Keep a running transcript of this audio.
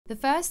The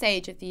first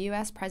stage of the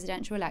US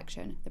presidential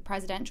election, the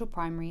presidential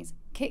primaries,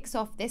 kicks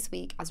off this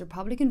week as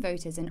Republican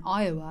voters in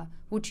Iowa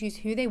will choose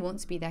who they want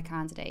to be their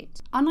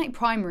candidate. Unlike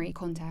primary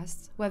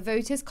contests, where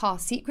voters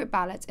cast secret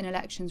ballots in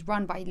elections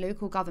run by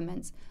local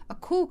governments, a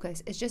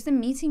caucus is just a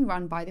meeting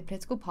run by the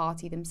political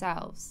party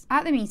themselves.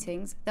 At the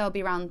meetings, there will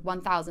be around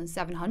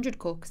 1,700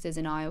 caucuses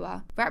in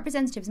Iowa.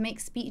 Representatives make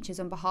speeches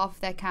on behalf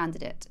of their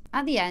candidate.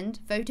 At the end,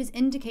 voters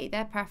indicate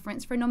their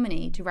preference for a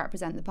nominee to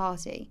represent the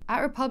party.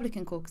 At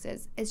Republican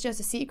caucuses, it's just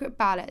a secret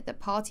ballot that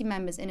party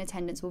members in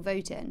attendance will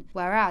vote in,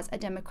 whereas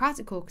at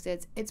Democratic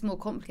caucuses, it's more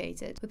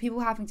complicated, with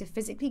people having to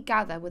physically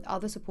gather with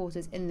other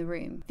supporters in the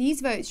room.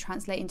 These votes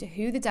translate into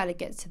who the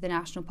delegates to the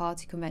National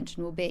Party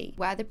Convention will be,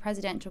 where the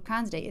presidential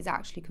candidate is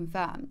actually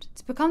confirmed.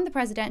 To become the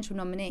presidential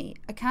nominee,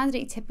 a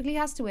candidate typically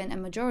has to win a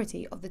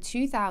majority of the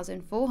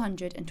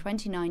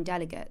 2,429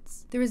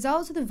 delegates. The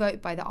results of the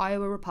vote by the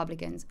Iowa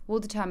Republicans will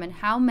determine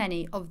how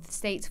many of the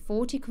state's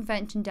 40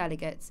 convention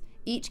delegates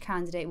each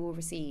candidate will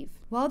receive.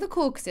 While the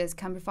caucuses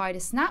can provide a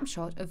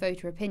snapshot of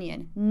voter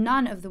opinion,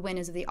 none of the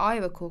winners of the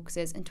Iowa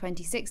caucuses in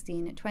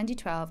 2016,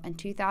 2012, and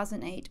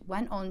 2008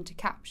 went on to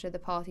capture the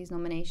party's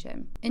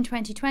nomination. In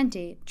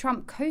 2020,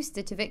 Trump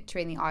coasted to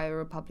victory in the Iowa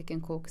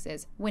Republican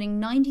caucuses,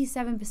 winning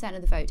 97%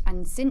 of the vote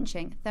and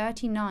cinching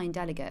 39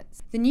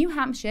 delegates. The New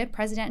Hampshire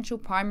presidential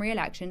primary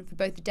election for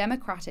both the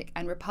Democratic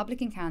and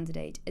Republican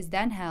candidate is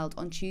then held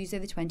on Tuesday,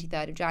 the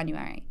 23rd of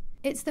January.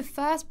 It's the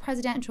first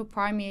presidential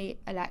primary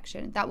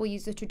election that will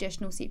use the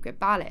traditional secret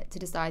ballot to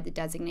decide the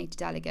designated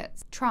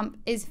delegates. Trump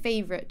is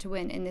favourite to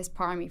win in this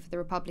primary for the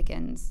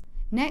Republicans.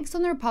 Next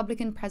on the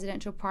Republican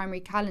presidential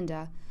primary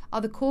calendar are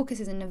the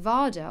caucuses in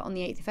Nevada on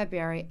the 8th of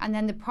February and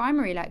then the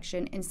primary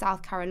election in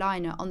South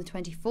Carolina on the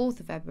 24th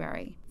of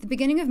February. The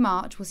beginning of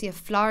March will see a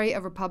flurry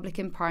of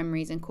Republican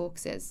primaries and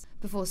caucuses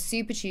before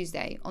Super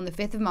Tuesday on the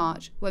 5th of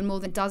March, when more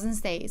than a dozen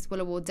states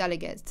will award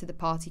delegates to the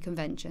party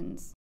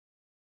conventions.